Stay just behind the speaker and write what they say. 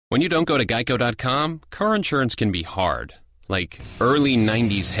When you don't go to Geico.com, car insurance can be hard. Like early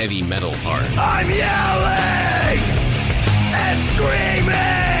 90s heavy metal hard. I'm yelling and screaming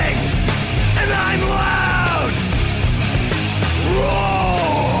and I'm loud.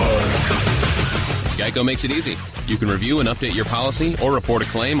 Roar! Geico makes it easy. You can review and update your policy or report a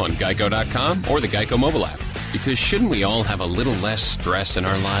claim on Geico.com or the Geico mobile app. Because shouldn't we all have a little less stress in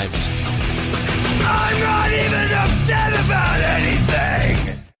our lives? I'm not even upset about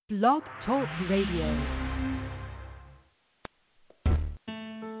anything! Blog Talk Radio.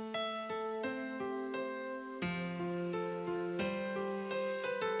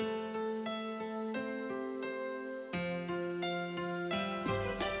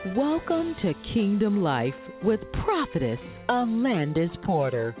 Welcome to Kingdom Life with Prophetess Alandis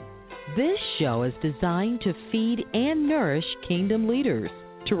Porter. This show is designed to feed and nourish kingdom leaders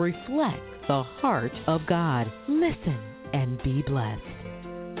to reflect the heart of God. Listen and be blessed.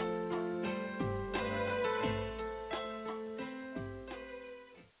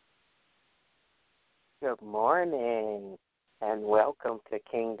 Good morning and welcome to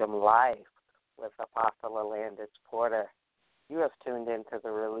Kingdom Life with Apostle Alandis Porter. You have tuned into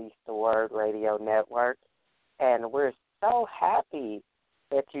the Release the Word Radio Network, and we're so happy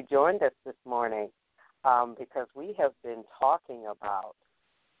that you joined us this morning because we have been talking about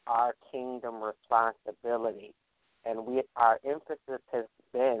our kingdom responsibility, and our emphasis has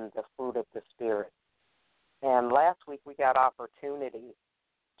been the fruit of the Spirit. And last week we got opportunity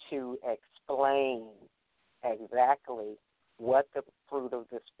to explain exactly what the fruit of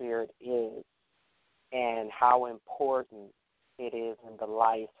the Spirit is and how important it is in the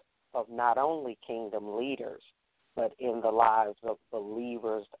life of not only kingdom leaders, but in the lives of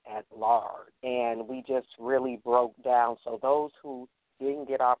believers at large. And we just really broke down. So those who didn't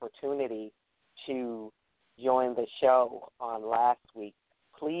get opportunity to join the show on last week,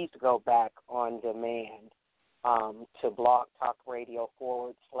 please go back on demand to Blog Talk Radio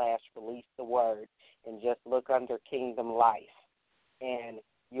 /Release the Word and just look under Kingdom Life. And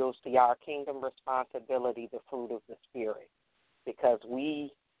you'll see our kingdom responsibility, the fruit of the Spirit, because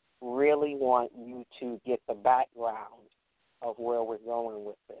we really want you to get the background of where we're going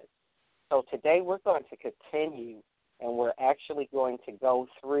with this. So today we're going to continue, and we're actually going to go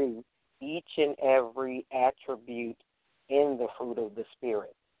through each and every attribute in the fruit of the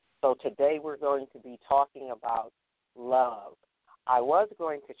Spirit. So today we're going to be talking about love. I was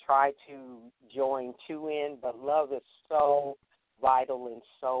going to try to join two in, but love is so vital and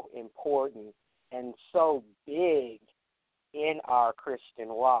so important and so big in our Christian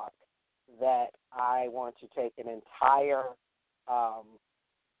walk that I want to take an entire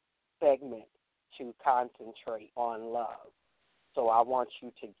segment to concentrate on love. So I want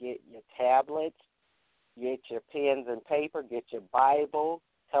you to get your tablets, get your pens and paper, get your Bible,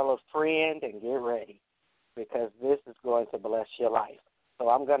 tell a friend, and get ready, because this is going to bless your life. So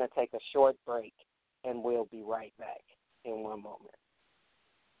I'm going to take a short break, and we'll be right back in one moment.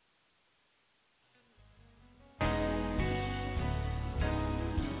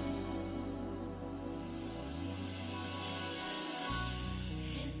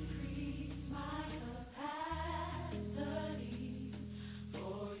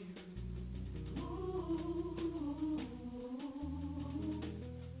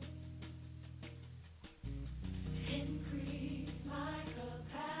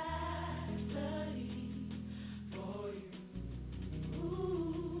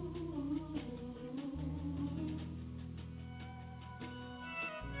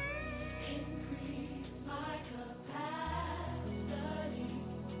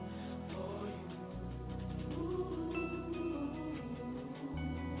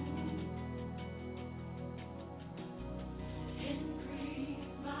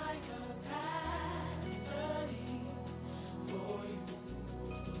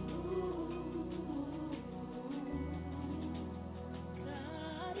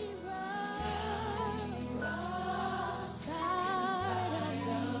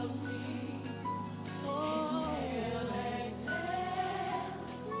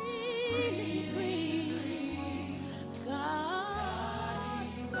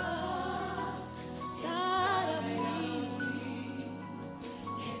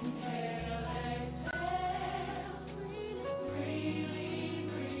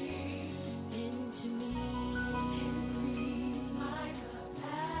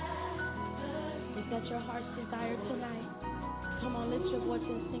 That's your heart's desire tonight. Come on, lift your voice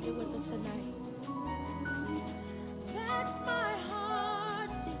and sing it with us tonight. That's my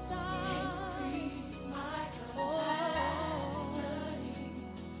heart's desire.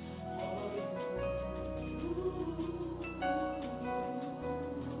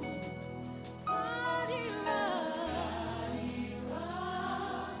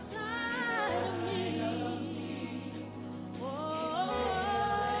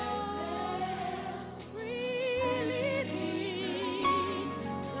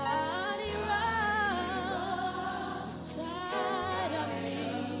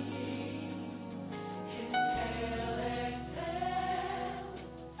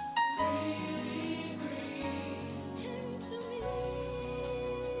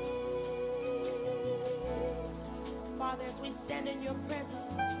 Father, as we stand in your presence,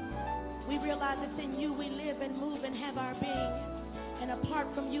 we realize it's in you we live and move and have our being. And apart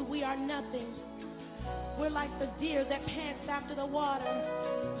from you, we are nothing. We're like the deer that pants after the water,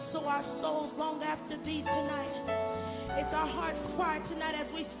 so our souls long after thee tonight. It's our heart's cry tonight as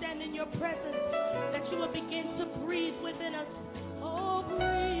we stand in your presence that you will begin to breathe within us. Oh, breathe.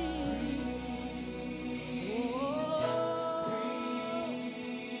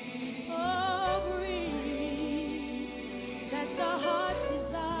 Oh, breathe. That's the heart's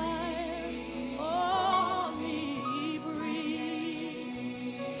desire. Oh, me,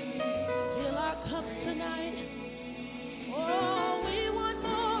 breathe. Fill our cups tonight. Oh, we want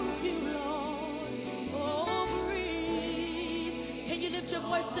more of you, Lord. Oh, breathe. Can you lift your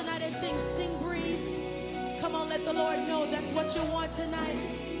voice tonight and sing, breathe? Come on, let the Lord know that's what you want tonight.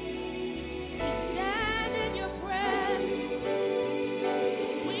 We stand in your presence.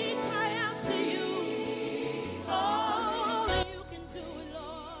 We cry out to you. Oh, you can do it,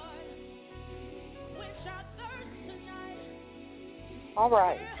 Lord. Quench our thirst tonight. All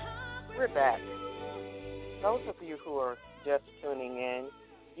right, we're back. Those of you who are just tuning in,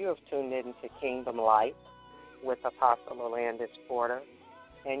 you have tuned in to Kingdom Life with Apostle Alandis Porter,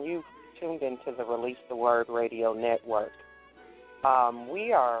 and you've tuned into the Release the Word Radio Network.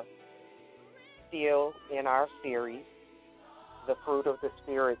 We are still in our series, the Fruit of the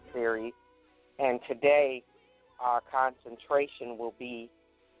Spirit series, and today our concentration will be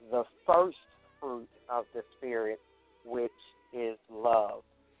the first fruit of the Spirit, which is love.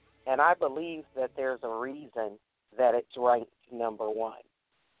 And I believe that there's a reason that it's ranked number one,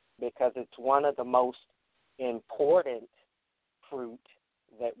 because it's one of the most important fruit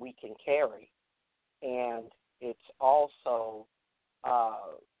that we can carry. And it's also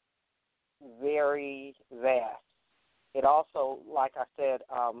very vast. It also, like I said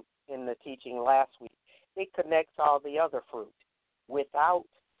in the teaching last week, it connects all the other fruit. Without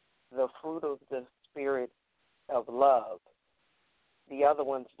the fruit of the Spirit of love, the other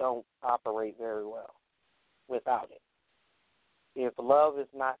ones don't operate very well without it. If love is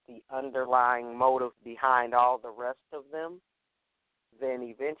not the underlying motive behind all the rest of them, then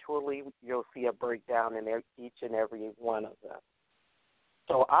eventually you'll see a breakdown in each and every one of them.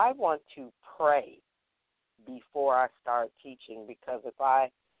 So I want to pray before I start teaching, because if I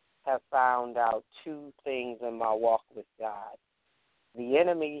have found out two things in my walk with God, the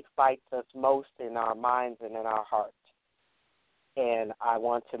enemy fights us most in our minds and in our hearts. And I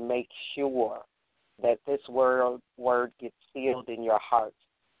want to make sure that this word gets sealed in your hearts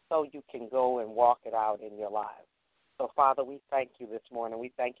so you can go and walk it out in your lives. So, Father, we thank you this morning.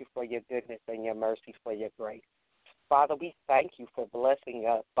 We thank you for your goodness and your mercy, for your grace. Father, we thank you for blessing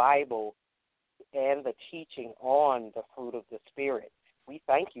the Bible and the teaching on the fruit of the Spirit. We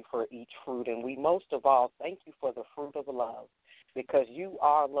thank you for each fruit, and we most of all thank you for the fruit of love, because you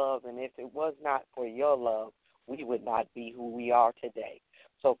are love, and if it was not for your love, we would not be who we are today.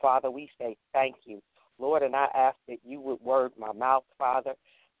 So, Father, we say thank you. Lord, and I ask that you would word my mouth, Father.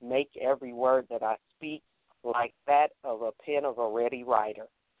 Make every word that I speak like that of a pen of a ready writer.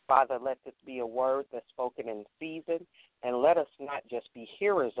 Father, let this be a word that's spoken in season, and let us not just be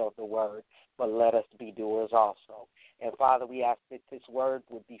hearers of the word, but let us be doers also. And, Father, we ask that this word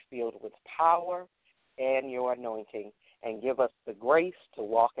would be filled with power and your anointing, and give us the grace to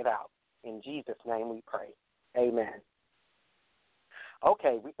walk it out. In Jesus' name we pray. Amen.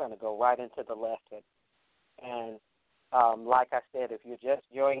 Okay, we're going to go right into the lesson. And like I said, if you're just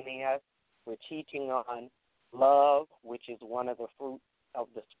joining us, we're teaching on love, which is one of the fruits of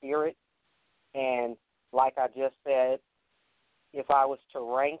the Spirit. And like I just said, if I was to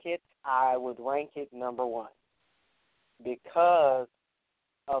rank it, I would rank it number one because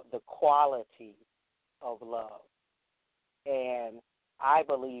of the quality of love. And I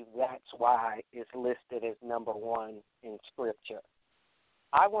believe that's why it's listed as number one in Scripture.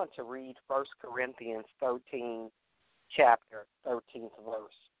 I want to read 1 Corinthians 13, chapter 13th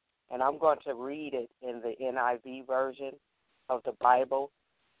verse. And I'm going to read it in the NIV version of the Bible.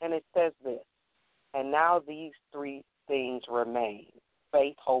 And it says this: "And now these three things remain,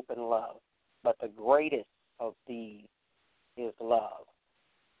 faith, hope, and love. But the greatest of these is love."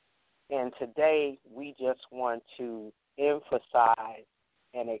 And today we just want to emphasize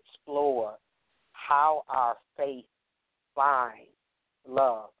and explore how our faith finds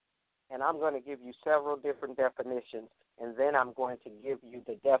love. And I'm going to give you several different definitions, and then I'm going to give you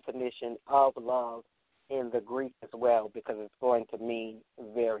the definition of love in the Greek as well, because it's going to mean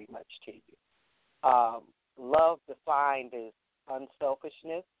very much to you. Love defined as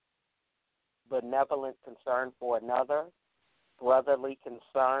unselfishness, benevolent concern for another, brotherly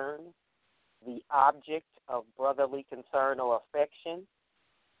concern, the object of brotherly concern or affection,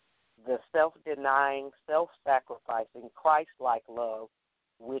 the self-denying, self-sacrificing, Christ-like love,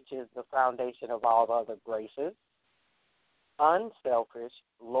 which is the foundation of all other graces, unselfish,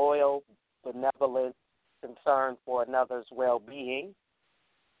 loyal, benevolent concern for another's well-being,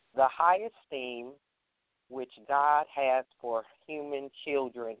 the high esteem which God has for human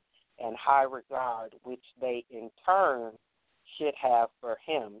children, and high regard which they in turn should have for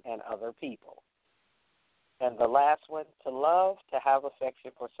him and other people. And the last one, to love, to have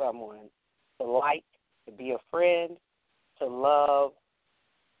affection for someone, to like, to be a friend, to love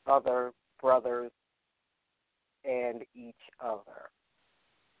other brothers and each other.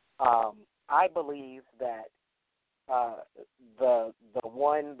 I believe that the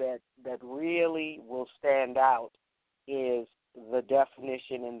one that really will stand out is the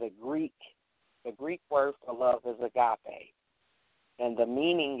definition in the Greek. The Greek word for love is agape, and the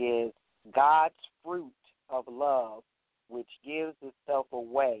meaning is God's fruit of love, which gives itself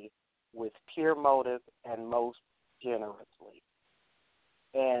away with pure motive and most generously.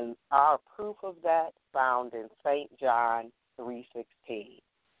 And our proof of that found in St. John 3:16,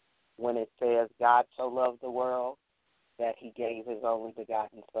 when it says, God so loved the world that he gave his only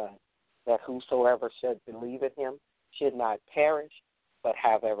begotten Son, that whosoever should believe in him should not perish, but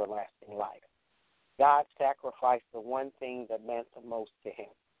have everlasting life. God sacrificed the one thing that meant the most to him.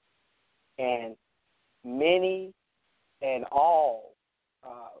 And many and all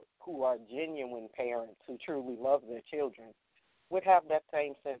who are genuine parents who truly love their children would have that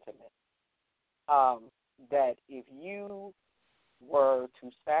same sentiment, that if you were to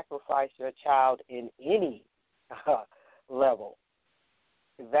sacrifice your child in any level,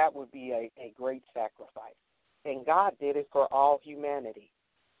 that would be a great sacrifice. And God did it for all humanity.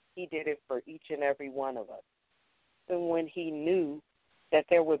 He did it for each and every one of us. And when he knew that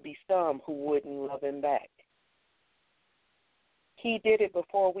there would be some who wouldn't love him back, he did it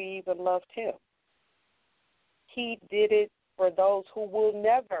before we even loved him. He did it for those who will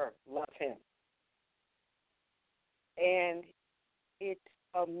never love him. And it's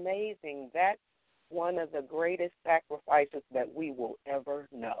amazing. That's one of the greatest sacrifices that we will ever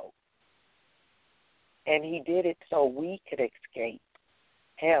know. And he did it so we could escape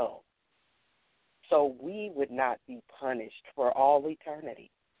hell, so we would not be punished for all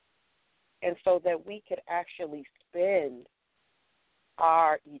eternity, and so that we could actually spend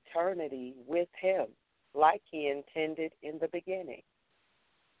our eternity with him like he intended in the beginning.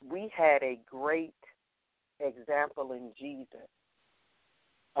 We had a great example in Jesus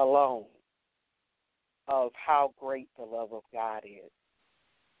alone of how great the love of God is.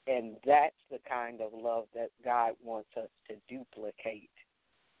 And that's the kind of love that God wants us to duplicate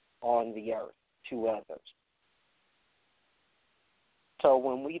on the earth to others. So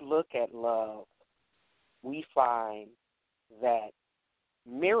when we look at love, we find that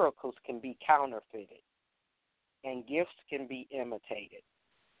miracles can be counterfeited and gifts can be imitated.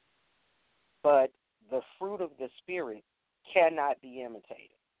 But the fruit of the Spirit cannot be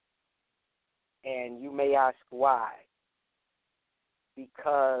imitated. And you may ask why.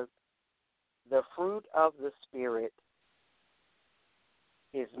 Because the fruit of the Spirit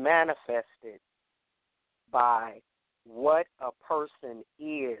is manifested by what a person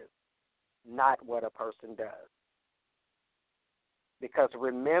is, not what a person does. Because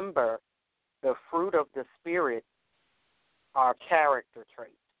remember, the fruit of the Spirit are character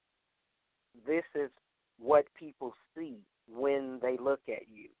traits. This is what people see when they look at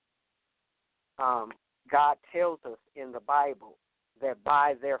you. God tells us in the Bible that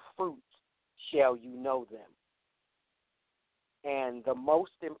by their fruits shall you know them. And the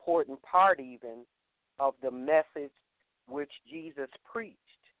most important part even of the message which Jesus preached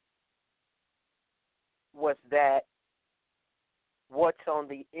was that what's on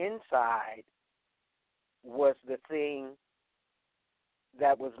the inside was the thing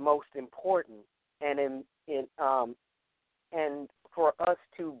that was most important, and and for us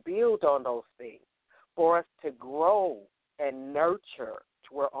to build on those things, for us to grow and nurture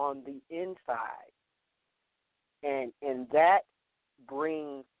to on the inside, and that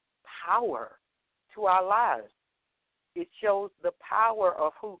brings power to our lives. It shows the power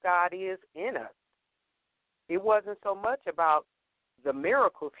of who God is in us. It wasn't so much about the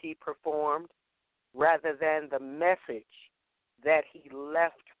miracles he performed rather than the message that he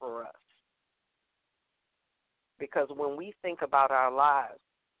left for us. Because when we think about our lives,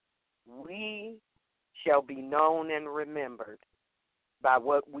 we shall be known and remembered by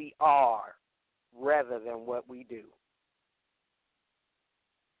what we are rather than what we do.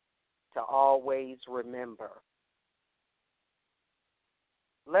 To always remember.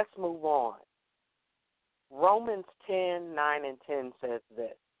 Let's move on Romans 10:9 and 10 says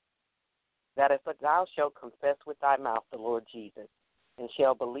this, that if thou shalt confess with thy mouth the Lord Jesus, and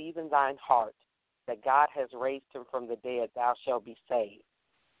shalt believe in thine heart that God has raised him from the dead, thou shalt be saved.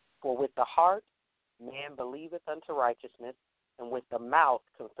 For with the heart man believeth unto righteousness, and with the mouth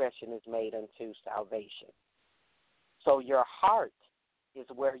confession is made unto salvation. So your heart is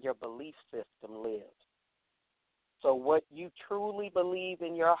where your belief system lives. So what you truly believe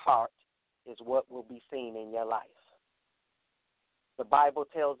in your heart is what will be seen in your life. The Bible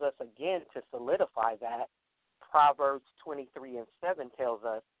tells us again to solidify that. Proverbs 23:7 tells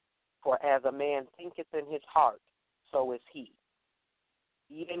us, for as a man thinketh in his heart, so is he.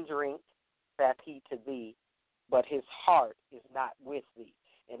 Eat and drink, saith he to thee, but his heart is not with thee.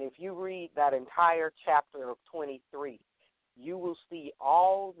 And if you read that entire chapter of 23, you will see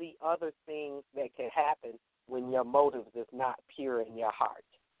all the other things that can happen when your motives is not pure in your heart.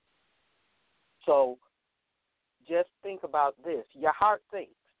 So just think about this. Your heart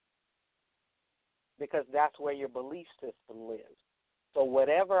thinks, because that's where your belief system lives. So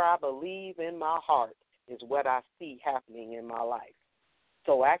whatever I believe in my heart is what I see happening in my life.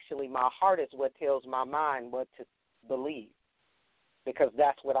 So actually my heart is what tells my mind what to believe, because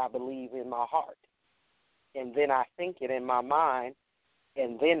that's what I believe in my heart. And then I think it in my mind,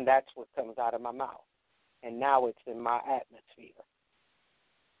 and then that's what comes out of my mouth. And now it's in my atmosphere.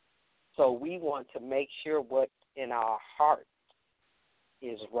 So we want to make sure what's in our hearts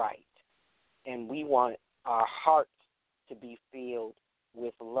is right. And we want our hearts to be filled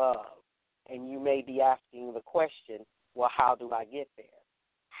with love. And you may be asking the question, well, how do I get there?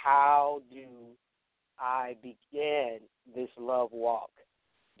 How do I begin this love walk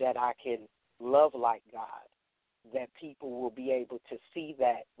that I can love like God, that people will be able to see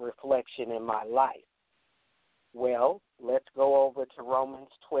that reflection in my life? Well, let's go over to Romans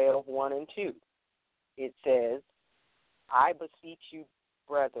 12:1 and 2. It says, I beseech you,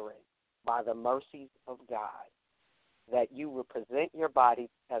 brethren, by the mercies of God, that you will present your bodies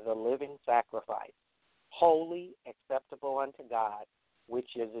as a living sacrifice, holy, acceptable unto God, which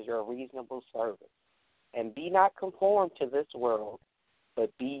is your reasonable service. And be not conformed to this world,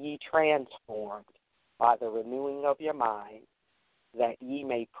 but be ye transformed by the renewing of your mind, that ye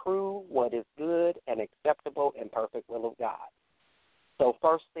may prove what is good and acceptable and perfect will of God. So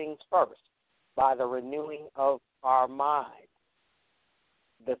first things first, by the renewing of our mind.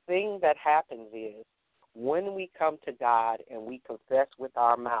 The thing that happens is when we come to God and we confess with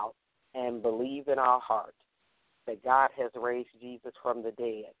our mouth and believe in our heart that God has raised Jesus from the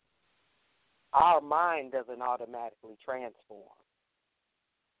dead, our mind doesn't automatically transform.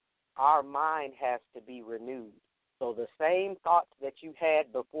 Our mind has to be renewed. So the same thoughts that you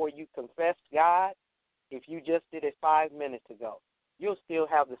had before you confessed God, if you just did it 5 minutes ago, you'll still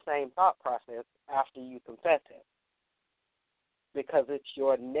have the same thought process after you confess it, because it's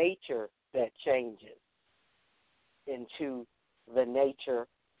your nature that changes into the nature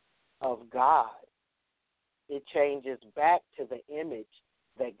of God. It changes back to the image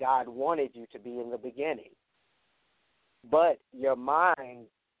that God wanted you to be in the beginning. But your mind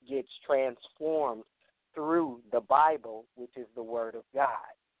gets transformed through the Bible, which is the Word of God.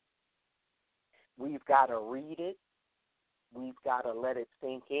 We've got to read it. We've got to let it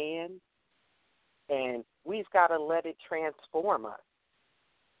sink in. And we've got to let it transform us.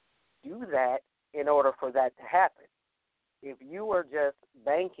 Do that in order for that to happen. If you are just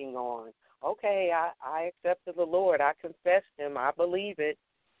banking on, okay, I accepted the Lord, I confessed Him, I believe it,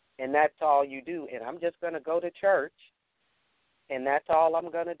 and that's all you do, and I'm just going to go to church, and that's all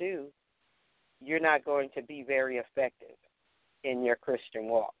I'm going to do, you're not going to be very effective in your Christian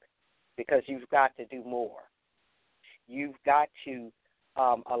walk, because you've got to do more. You've got to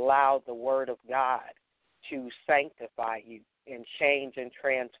allow the Word of God to sanctify you and change and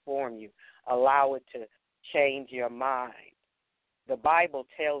transform you. Allow it to change your mind. The Bible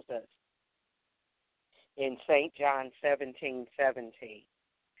tells us in St. John 17:17,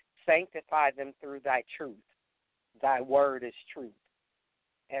 sanctify them through thy truth. Thy word is truth.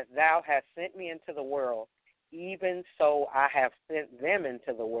 As thou hast sent me into the world, even so I have sent them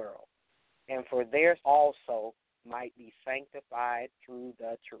into the world, and for theirs also might be sanctified through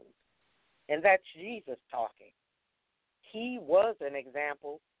the truth. And that's Jesus talking. He was an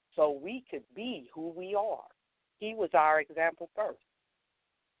example so we could be who we are. He was our example first.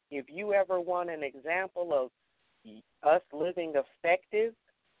 If you ever want an example of us living effective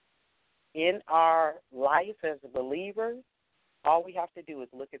in our life as believers, all we have to do is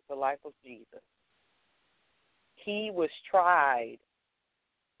look at the life of Jesus. He was tried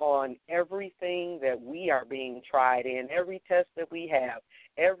on everything that we are being tried in, every test that we have,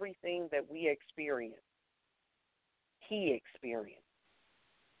 everything that we experience. he experienced,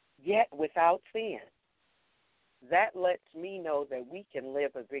 yet without sin. That lets me know that we can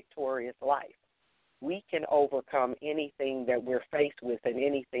live a victorious life. We can overcome anything that we're faced with and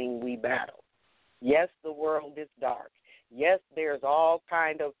anything we battle. Yes, the world is dark. Yes, there's all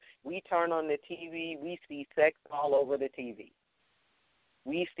kind of, we turn on the TV, we see sex all over the TV.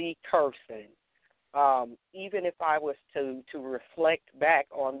 We see cursing. Even if I was to reflect back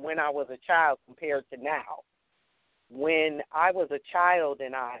on when I was a child compared to now, when I was a child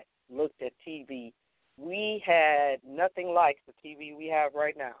and I looked at TV, we had nothing like the TV we have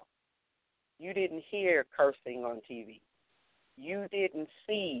right now. You didn't hear cursing on TV. You didn't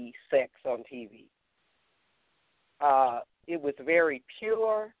see sex on TV. It was very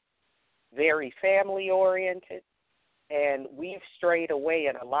pure, very family-oriented, and we've strayed away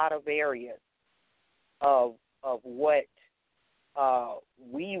in a lot of areas of what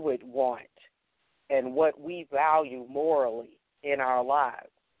we would want and what we value morally in our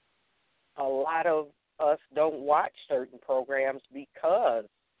lives. A lot of us don't watch certain programs because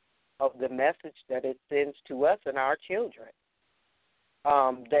of the message that it sends to us and our children,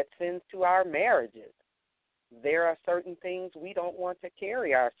 that sends to our marriages. There are certain things we don't want to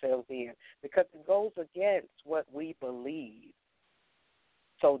carry ourselves in because it goes against what we believe.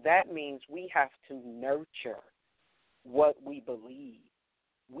 So that means we have to nurture what we believe.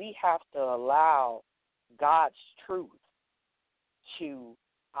 We have to allow God's truth to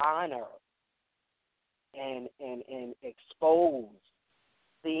honor and expose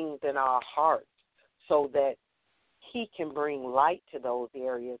things in our hearts so that he can bring light to those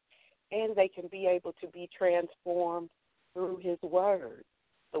areas and they can be able to be transformed through his word.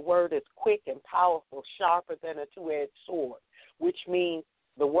 The word is quick and powerful, sharper than a two-edged sword, which means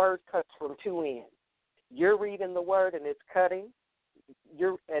the word cuts from two ends. You're reading the word and it's cutting,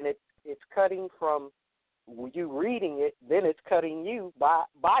 it's cutting from you reading it, then it's cutting you by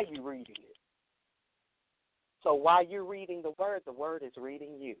you reading it. So while you're reading the word is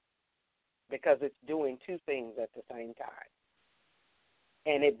reading you because it's doing two things at the same time.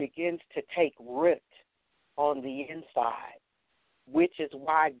 And it begins to take root on the inside, which is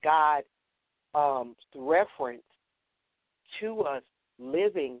why God reference to us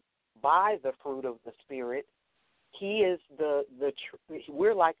living by the fruit of the Spirit. He is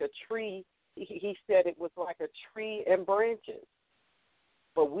we're like a tree. He said it was like a tree and branches.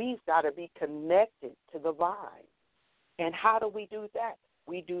 But we've got to be connected to the vine. And how do we do that?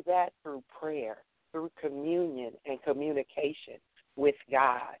 We do that through prayer, through communion and communication with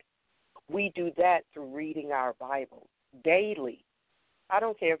God. We do that through reading our Bible daily. I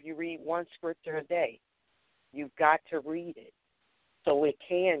don't care if you read one scripture a day. You've got to read it so it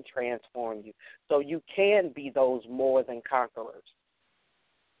can transform you, so you can be those more than conquerors,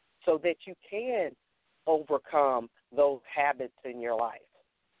 so that you can overcome those habits in your life,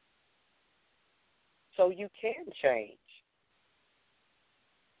 so you can change.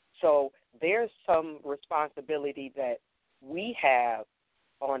 So there's some responsibility that we have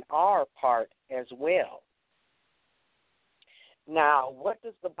on our part as well. Now, what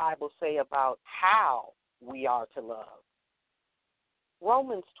does the Bible say about how we are to love?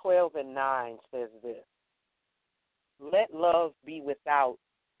 Romans 12:9 says this: let love be without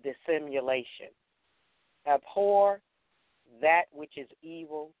dissimulation. Abhor that which is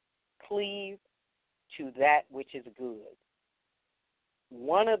evil, cleave to that which is good.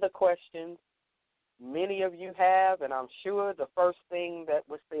 One of the questions many of you have, and I'm sure the first thing that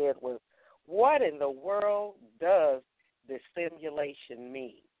was said was, what in the world does dissimulation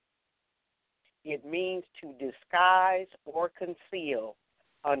mean? It means to disguise or conceal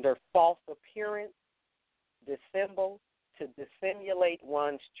under false appearance, dissemble, to dissimulate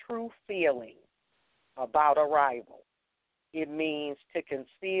one's true feelings about a rival. It means to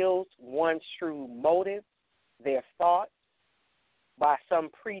conceal one's true motives, their thoughts, by some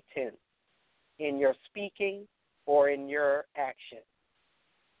pretense in your speaking or in your action.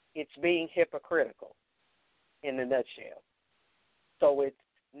 It's being hypocritical in a nutshell. So it's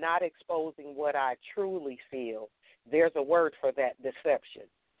not exposing what I truly feel. There's a word for that: deception.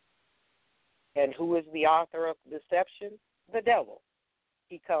 And who is the author of deception? The devil.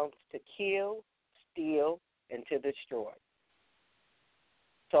 He comes to kill, steal, and to destroy.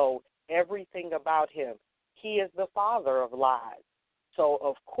 So everything about him, he is the father of lies. So,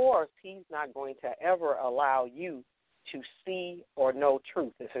 of course, he's not going to ever allow you to see or know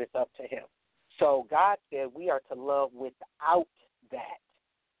truth if it's up to him. So God said we are to love without that,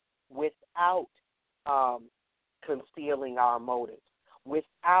 without concealing our motives,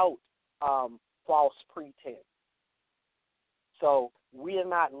 without false pretense. So we are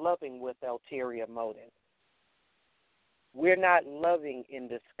not loving with ulterior motives. We're not loving in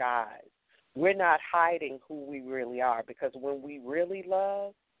disguise. We're not hiding who we really are, because when we really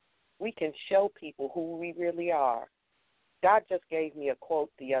love, we can show people who we really are. God just gave me a quote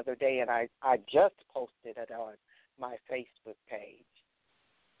the other day, and I just posted it on my Facebook page.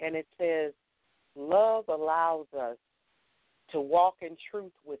 And it says, love allows us to walk in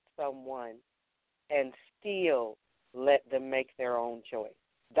truth with someone and still let them make their own choice.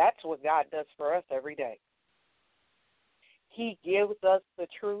 That's what God does for us every day. He gives us the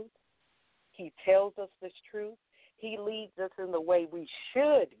truth. He tells us this truth. He leads us in the way we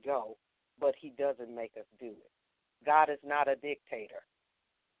should go, but he doesn't make us do it. God is not a dictator.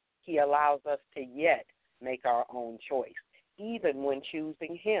 He allows us to yet make our own choice, even when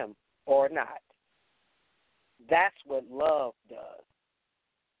choosing him or not. That's what love does.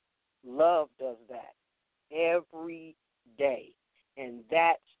 Love does that every day, and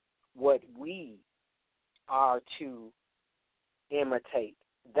that's what we are to imitate.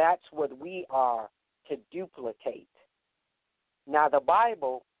 That's what we are to duplicate. Now, the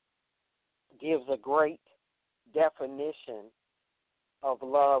Bible gives a great definition of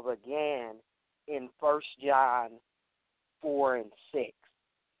love again in 1 John 4 and 6.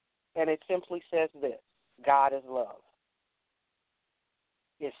 And it simply says this: God is love.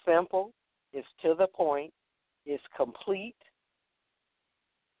 It's simple, it's to the point, it's complete,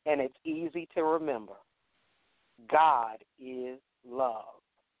 and it's easy to remember. God is love.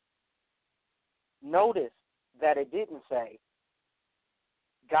 Notice that it didn't say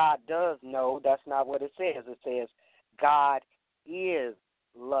God does know. That's not what it says. It says God is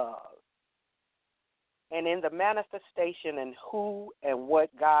love. And in the manifestation in who and what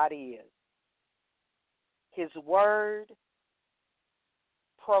God is, his word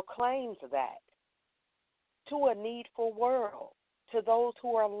proclaims that to a needful world, to those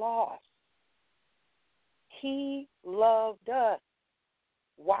who are lost. He loved us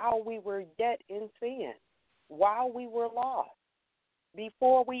while we were yet in sin, while we were lost,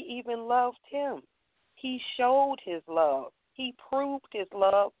 before we even loved him. He showed his love. He proved his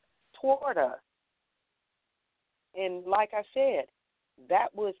love toward us. And like I said, that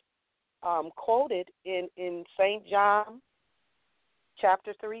was quoted in St. John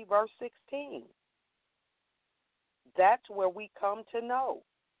chapter 3, verse 16. That's where we come to know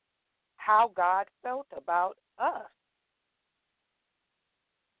how God felt about us.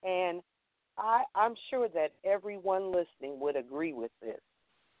 And I'm sure that everyone listening would agree with this.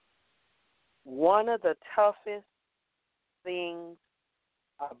 One of the toughest things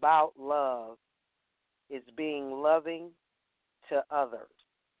about love is being loving to others.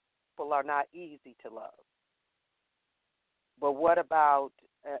 People are not easy to love. But what about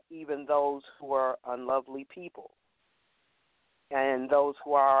even those who are unlovely people and those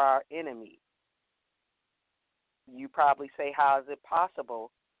who are our enemies? You probably say, how is it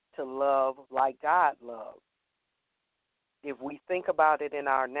possible to love like God loves? If we think about it in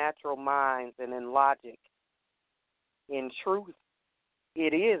our natural minds and in logic, in truth,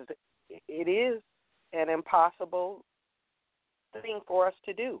 it is an impossible thing for us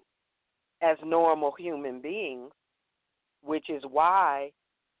to do as normal human beings, which is why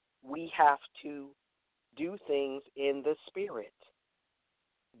we have to do things in the Spirit,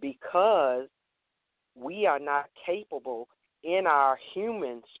 because we are not capable in our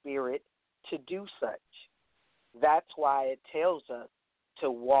human spirit to do such. That's why it tells us to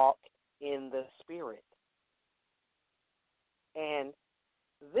walk in the Spirit. And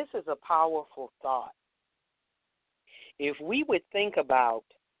this is a powerful thought. If we would think about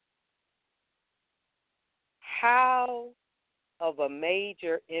how of a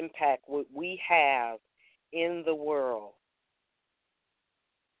major impact would we have in the world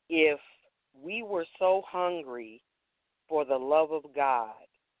if we were so hungry for the love of God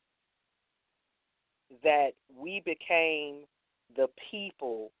that we became the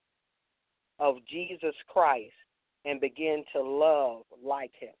people of Jesus Christ and begin to love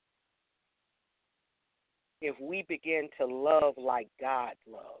like him. If we begin to love like God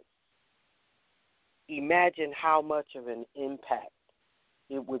loves, imagine how much of an impact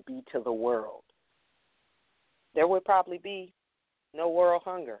it would be to the world. There would probably be no world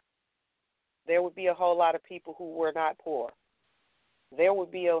hunger. There would be a whole lot of people who were not poor. There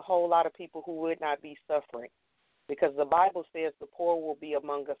would be a whole lot of people who would not be suffering, because the Bible says the poor will be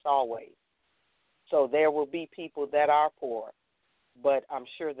among us always. So there will be people that are poor, but I'm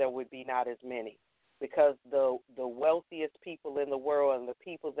sure there would be not as many, because the wealthiest people in the world and the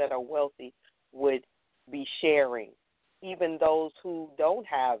people that are wealthy would be sharing, even those who don't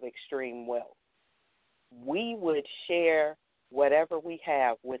have extreme wealth. We would share whatever we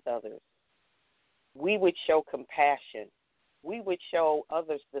have with others. We would show compassion we would show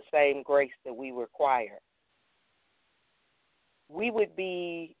others the same grace that we require. We would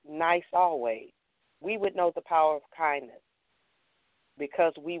be nice always. We would know the power of kindness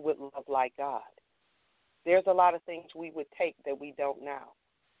because we would love like God. There's a lot of things we would take that we don't now.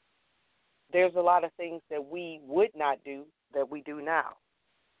 There's a lot of things that we would not do that we do now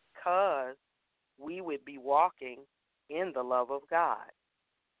because we would be walking in the love of God.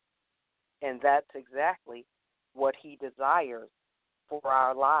 And that's exactly what he desires for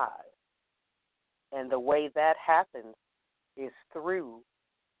our lives. And the way that happens is through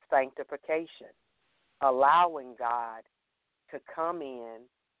sanctification, allowing God to come in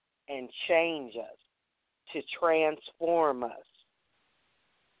and change us, to transform us,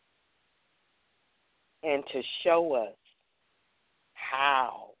 and to show us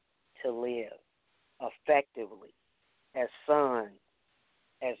how to live effectively as sons,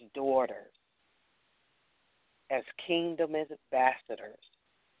 as daughters, as kingdom ambassadors.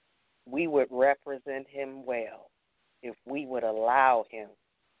 We would represent him well if we would allow him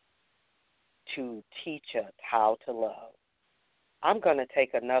to teach us how to love. I'm going to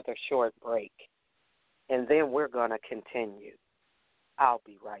take another short break, and then we're going to continue. I'll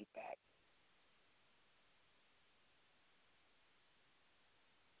be right back.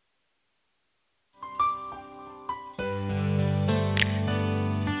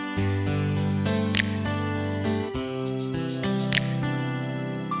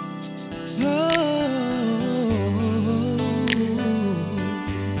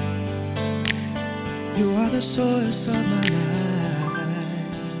 You are the source of my life.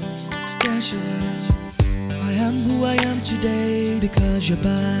 Yes, you are. I am who I am today because you're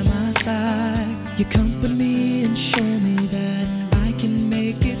by my side. You comfort me and show me that I can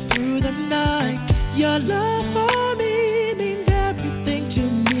make it through the night. Your love for me means everything to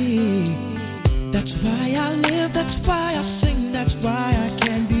me. That's why I live, that's why I sing, that's why I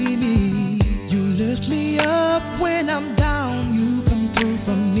can be me. You lift me up when I'm down, you come through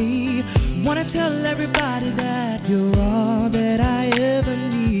for me. Wanna tell everybody that you're all that I ever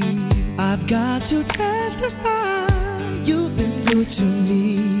need. I've got to testify, you've been good to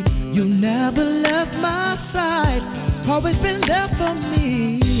me. You never left my side, always been there for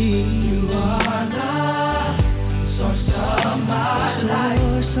me. You are the source of my life.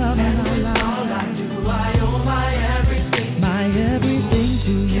 And with all I do, I owe my everything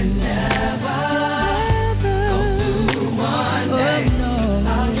to you. Can never go through one day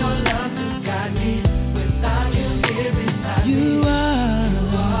without your love to guide me, without you here beside me. You are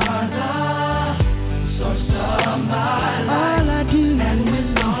the source of my life. All I do, and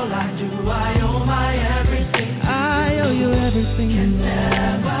with all I do, I owe my everything. I owe you everything. Can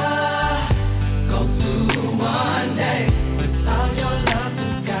never go through one day without your love to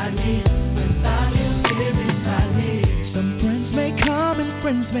guide me, without you here beside me. Some friends may come and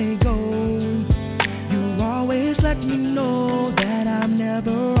friends may go. You always let me know that I'm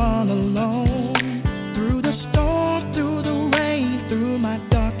never all alone. Through the storm, through the rain, through my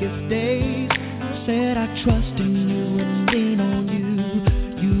darkest days, said I trust in you and lean on you.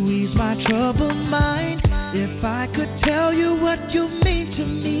 You ease my troubled mind. If I could tell you what you mean to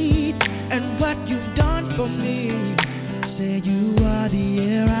me and what you've done for me, say you are the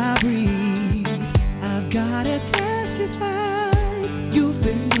air I breathe. I've got to testify, you've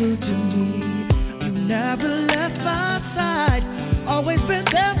been good to me. You never left my side, always been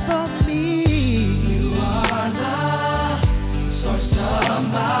there for me. You are the source of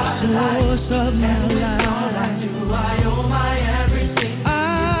my life. And with all I do, I owe my everything.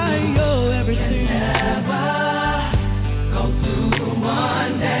 I owe everything. Can never go through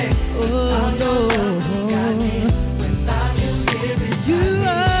one day without your love to guide me, without you here beside me. You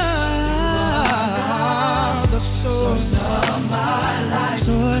are the source of my life.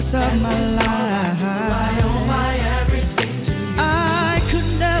 Source of my life. I owe my everything to you. I could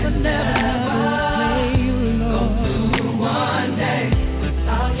never repay you, Lord. Go through one day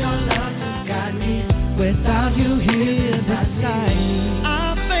without your love to guide me, without you here beside me.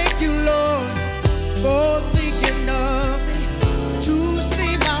 I thank you, Lord, for thinking of me, to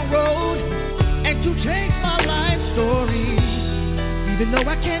see my road and to change my life story. Even though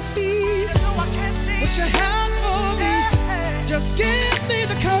I can't see what you have for me, just give me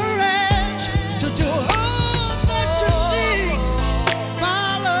the courage to do all that you see.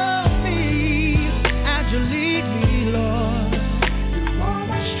 Follow me as you lead me, Lord. You are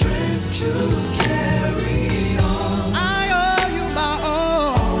my strength to carry on. I owe you my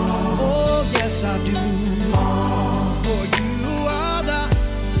all. Oh, yes, I do. For you are the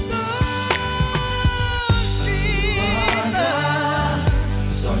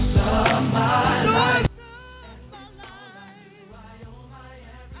source of my life.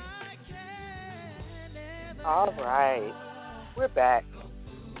 right. We're back.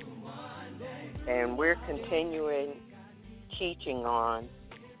 And we're continuing teaching on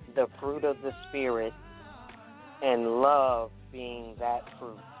the fruit of the Spirit and love being that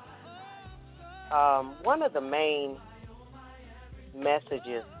fruit. One of the main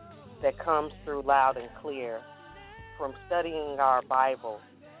messages that comes through loud and clear from studying our Bible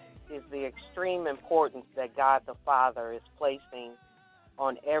is the extreme importance that God the Father is placing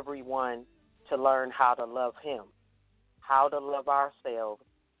on everyone to learn how to love Him, how to love ourselves,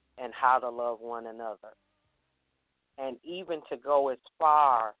 and how to love one another. And even to go as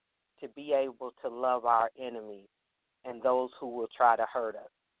far to be able to love our enemies and those who will try to hurt us.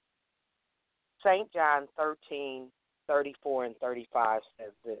 St. John 13:34 and 35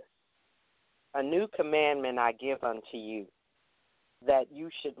 says this, "A new commandment I give unto you, that you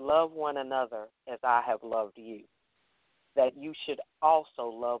should love one another as I have loved you, that you should also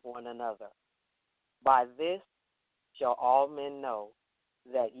love one another. By this shall all men know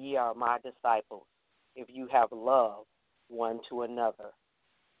that ye are my disciples, if you have love one to another."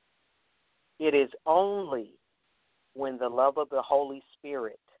 It is only when the love of the Holy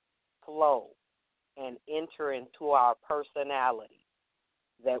Spirit flow and enter into our personality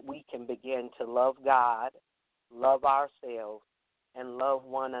that we can begin to love God, love ourselves, and love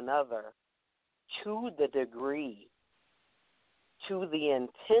one another to the degree, to the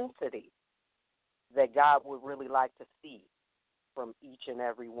intensity that God would really like to see from each and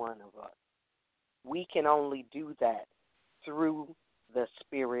every one of us. We can only do that through the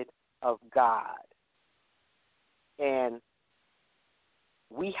Spirit of God. And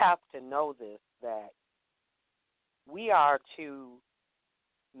we have to know this, that we are to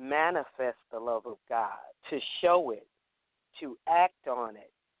manifest the love of God, to show it, to act on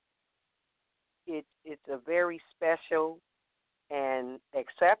it. It's a very special and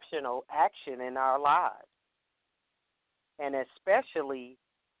exceptional action in our lives. And especially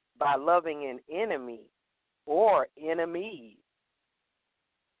by loving an enemy or enemies.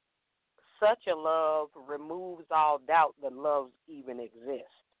 Such a love removes all doubt that love even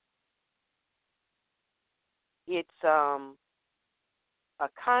exists. It's a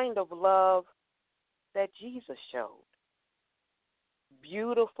kind of love that Jesus showed.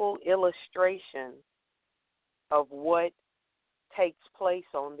 Beautiful illustration of what takes place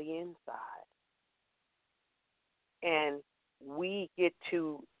on the inside. And we get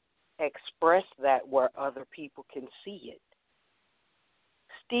to express that where other people can see it.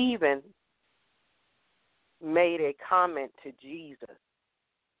 Stephen made a comment to Jesus,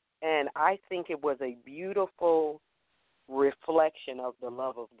 and I think it was a beautiful reflection of the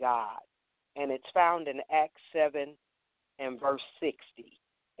love of God. And it's found in Acts 7 and verse 60.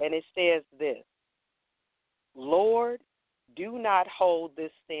 And it says this, "Lord, do not hold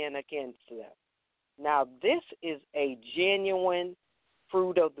this sin against them." Now, this is a genuine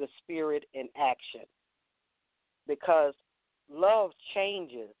fruit of the Spirit in action, because love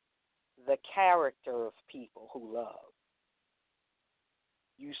changes the character of people who love.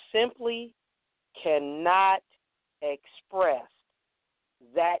 You simply cannot express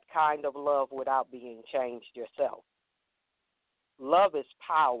that kind of love without being changed yourself. Love is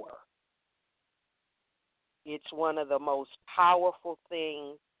power. It's one of the most powerful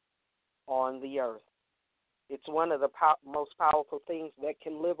things on the earth. It's one of the most powerful things that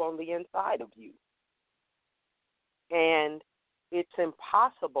can live on the inside of you. And it's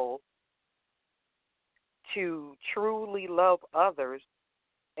impossible to truly love others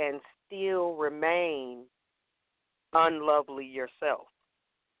and still remain unlovely yourself.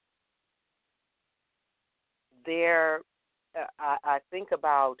 I think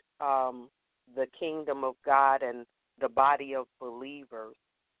about the kingdom of God and the body of believers,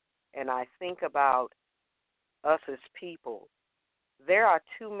 and I think about us as people. There are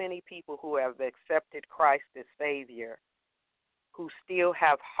too many people who have accepted Christ as Savior who still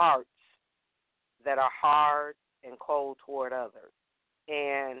have hearts that are hard and cold toward others.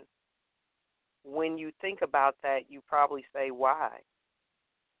 And when you think about that, you probably say, why?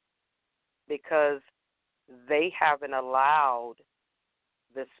 Because they haven't allowed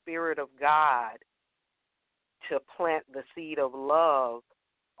the Spirit of God to plant the seed of love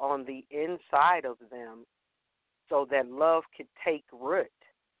on the inside of them so that love could take root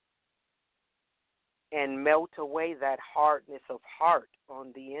and melt away that hardness of heart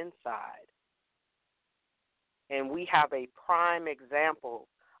on the inside. And we have a prime example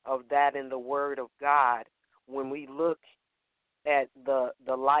of that in the Word of God when we look at the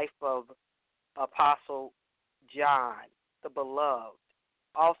life of Apostle John, the beloved,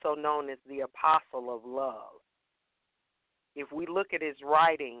 also known as the Apostle of Love. If we look at his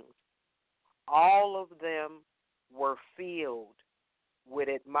writings, all of them were filled with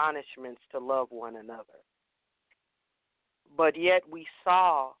admonishments to love one another. But yet we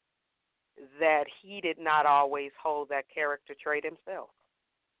saw that he did not always hold that character trait himself.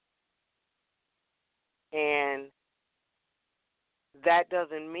 And that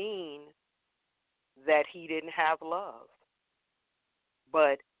doesn't mean that he didn't have love.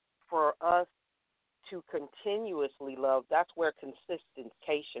 But for us to continuously love, that's where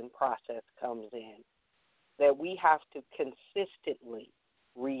consistentation process comes in. That we have to consistently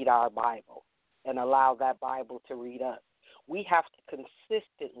read our Bible and allow that Bible to read us. We have to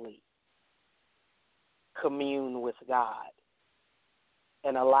consistently commune with God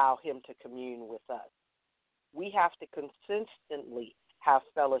and allow him to commune with us. We have to consistently have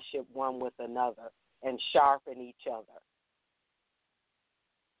fellowship one with another and sharpen each other,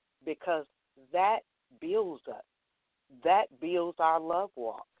 because that builds us. That builds our love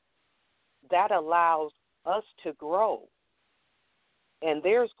walk. That allows us to grow. And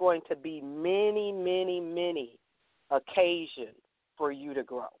there's going to be many, many, many occasions for you to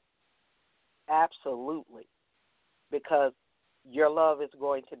grow. Absolutely. Because your love is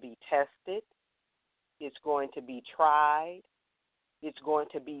going to be tested. It's going to be tried. It's going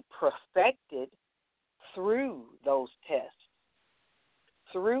to be perfected through those tests,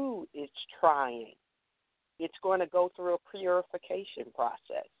 through its trying. It's going to go through a purification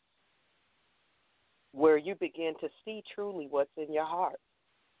process where you begin to see truly what's in your heart.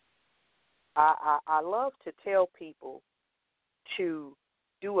 I love to tell people to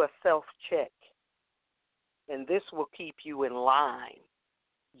do a self-check, and this will keep you in line,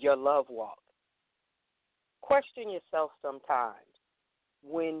 your love walk. Question yourself sometimes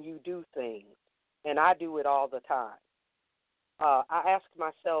when you do things, and I do it all the time. I ask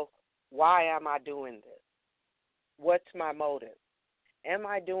myself, why am I doing this? What's my motive? Am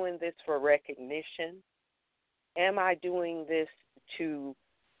I doing this for recognition? Am I doing this to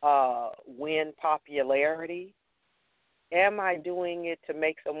win popularity? Am I doing it to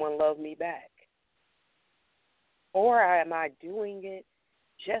make someone love me back? Or am I doing it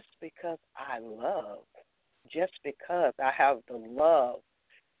just because I love, just because I have the love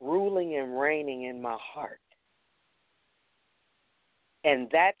ruling and reigning in my heart? And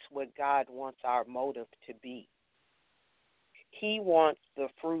that's what God wants our motive to be. He wants the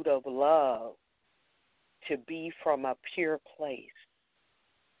fruit of love to be from a pure place.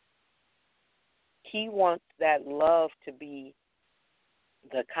 He wants that love to be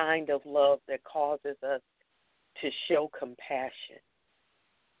the kind of love that causes us to show compassion.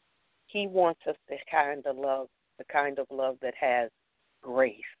 He wants us the kind of love that has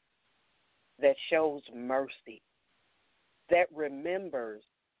grace, that shows mercy, that remembers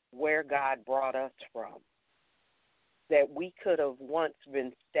where God brought us from, that we could have once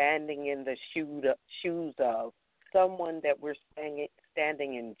been standing in the shoes of someone that we're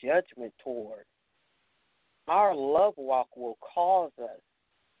standing in judgment toward. Our love walk will cause us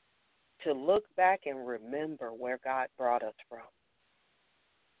to look back and remember where God brought us from.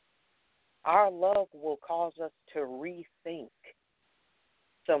 Our love will cause us to rethink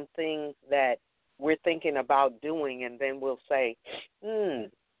some things that we're thinking about doing, and then we'll say,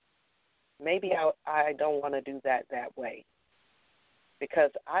 maybe I don't want to do that way,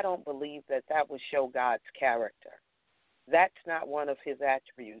 because I don't believe that would show God's character. That's not one of his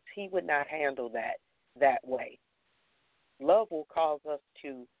attributes. He would not handle that way. Love will cause us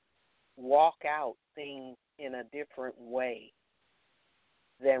to walk out things in a different way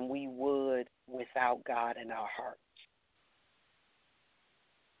than we would without God in our hearts.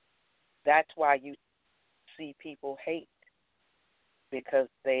 That's why you see people hate, because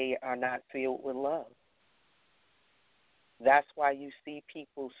they are not filled with love. That's why you see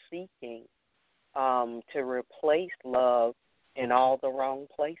people seeking to replace love in all the wrong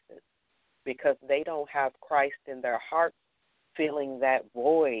places, because they don't have Christ in their heart, filling that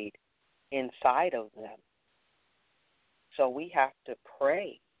void inside of them. So we have to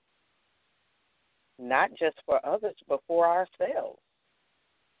pray, not just for others, but for ourselves.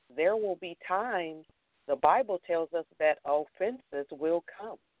 There will be times, the Bible tells us that offenses will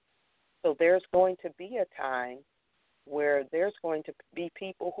come. So there's going to be a time where there's going to be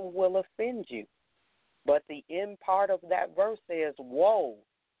people who will offend you. But the end part of that verse says, woe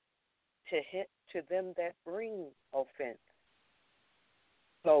to them that bring offense.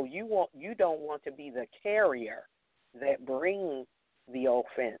 So you don't want to be the carrier that brings the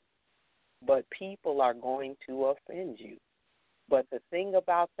offense, but people are going to offend you. But the thing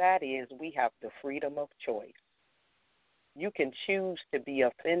about that is we have the freedom of choice. You can choose to be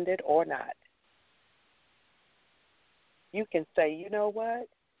offended or not. You can say, you know what?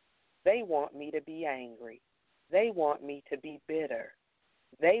 They want me to be angry. They want me to be bitter.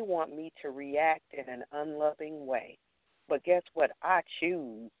 They want me to react in an unloving way. But guess what? I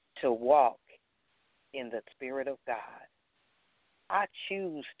choose to walk in the Spirit of God. I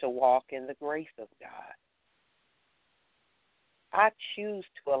choose to walk in the grace of God. I choose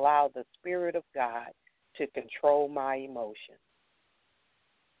to allow the Spirit of God to control my emotions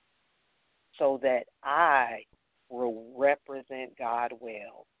so that I will represent God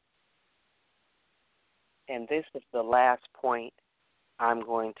well. And this is the last point I'm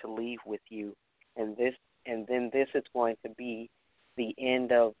going to leave with you. And then this is going to be the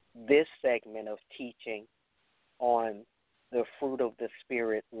end of this segment of teaching on the fruit of the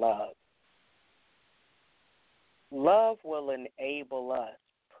Spirit, love. Love will enable us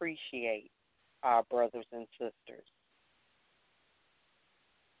to appreciate our brothers and sisters.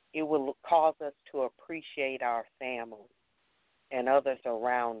 It will cause us to appreciate our family and others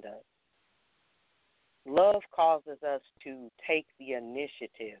around us. Love causes us to take the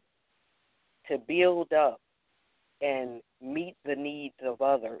initiative to build up and meet the needs of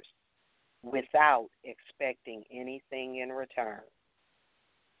others without expecting anything in return.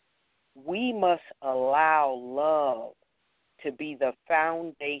 We must allow love to be the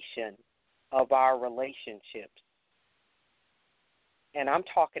foundation of our relationships. And I'm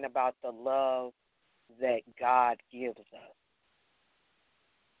talking about the love that God gives us.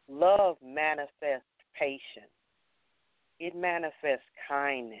 Love manifests patience. It manifests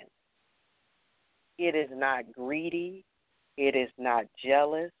kindness. It is not greedy. It is not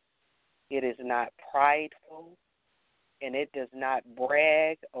jealous. It is not prideful. And it does not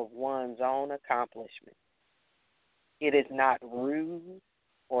brag of one's own accomplishments. It is not rude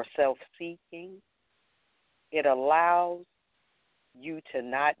or self-seeking. It allows you to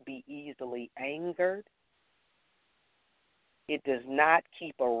not be easily angered. It does not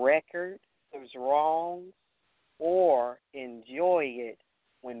keep a record of wrongs or enjoy it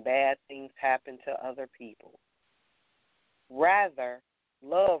when bad things happen to other people. Rather,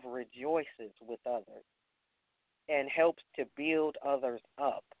 love rejoices with others and helps to build others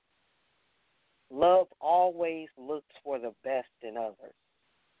up. Love always looks for the best in others.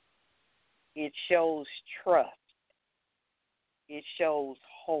 It shows trust. It shows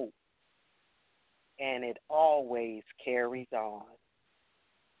hope. And it always carries on.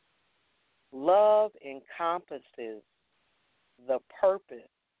 Love encompasses the purpose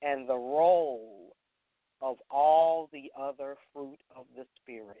and the role of all the other fruit of the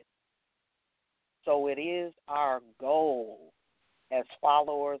Spirit. So it is our goal as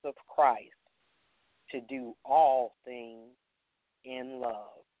followers of Christ to do all things in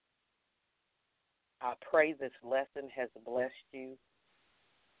love. I pray this lesson has blessed you.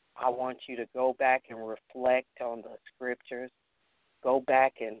 I want you to go back and reflect on the scriptures. Go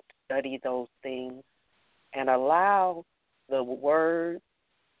back and study those things and allow the word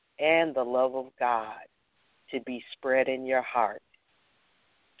and the love of God to be spread in your heart.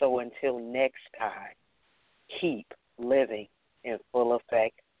 So until next time, keep living in full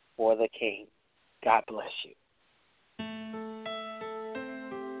effect for the King. God bless you.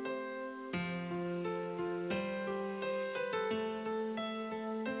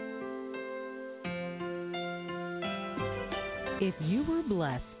 If you were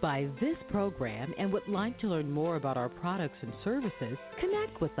blessed by this program and would like to learn more about our products and services,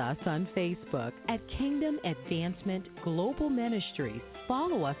 connect with us on Facebook at Kingdom Advancement Global Ministries.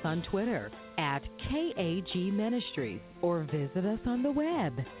 Follow us on Twitter at KAG Ministries or visit us on the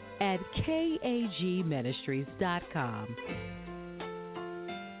web at kagministries.com.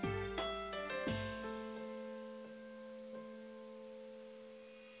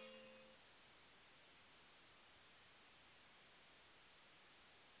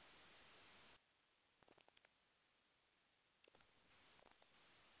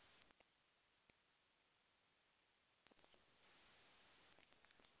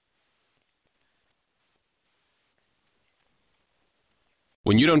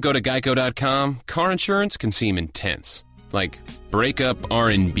 When you don't go to Geico.com, car insurance can seem intense. Like breakup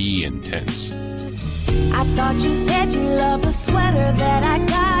R&B intense. I thought you said you loved the sweater that I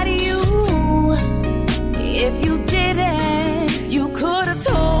got you. If you didn't, you could have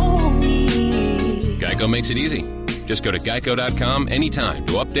told me. Geico makes it easy. Just go to Geico.com anytime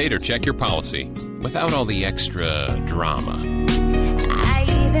to update or check your policy without all the extra drama. I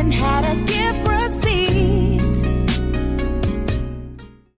even had a gift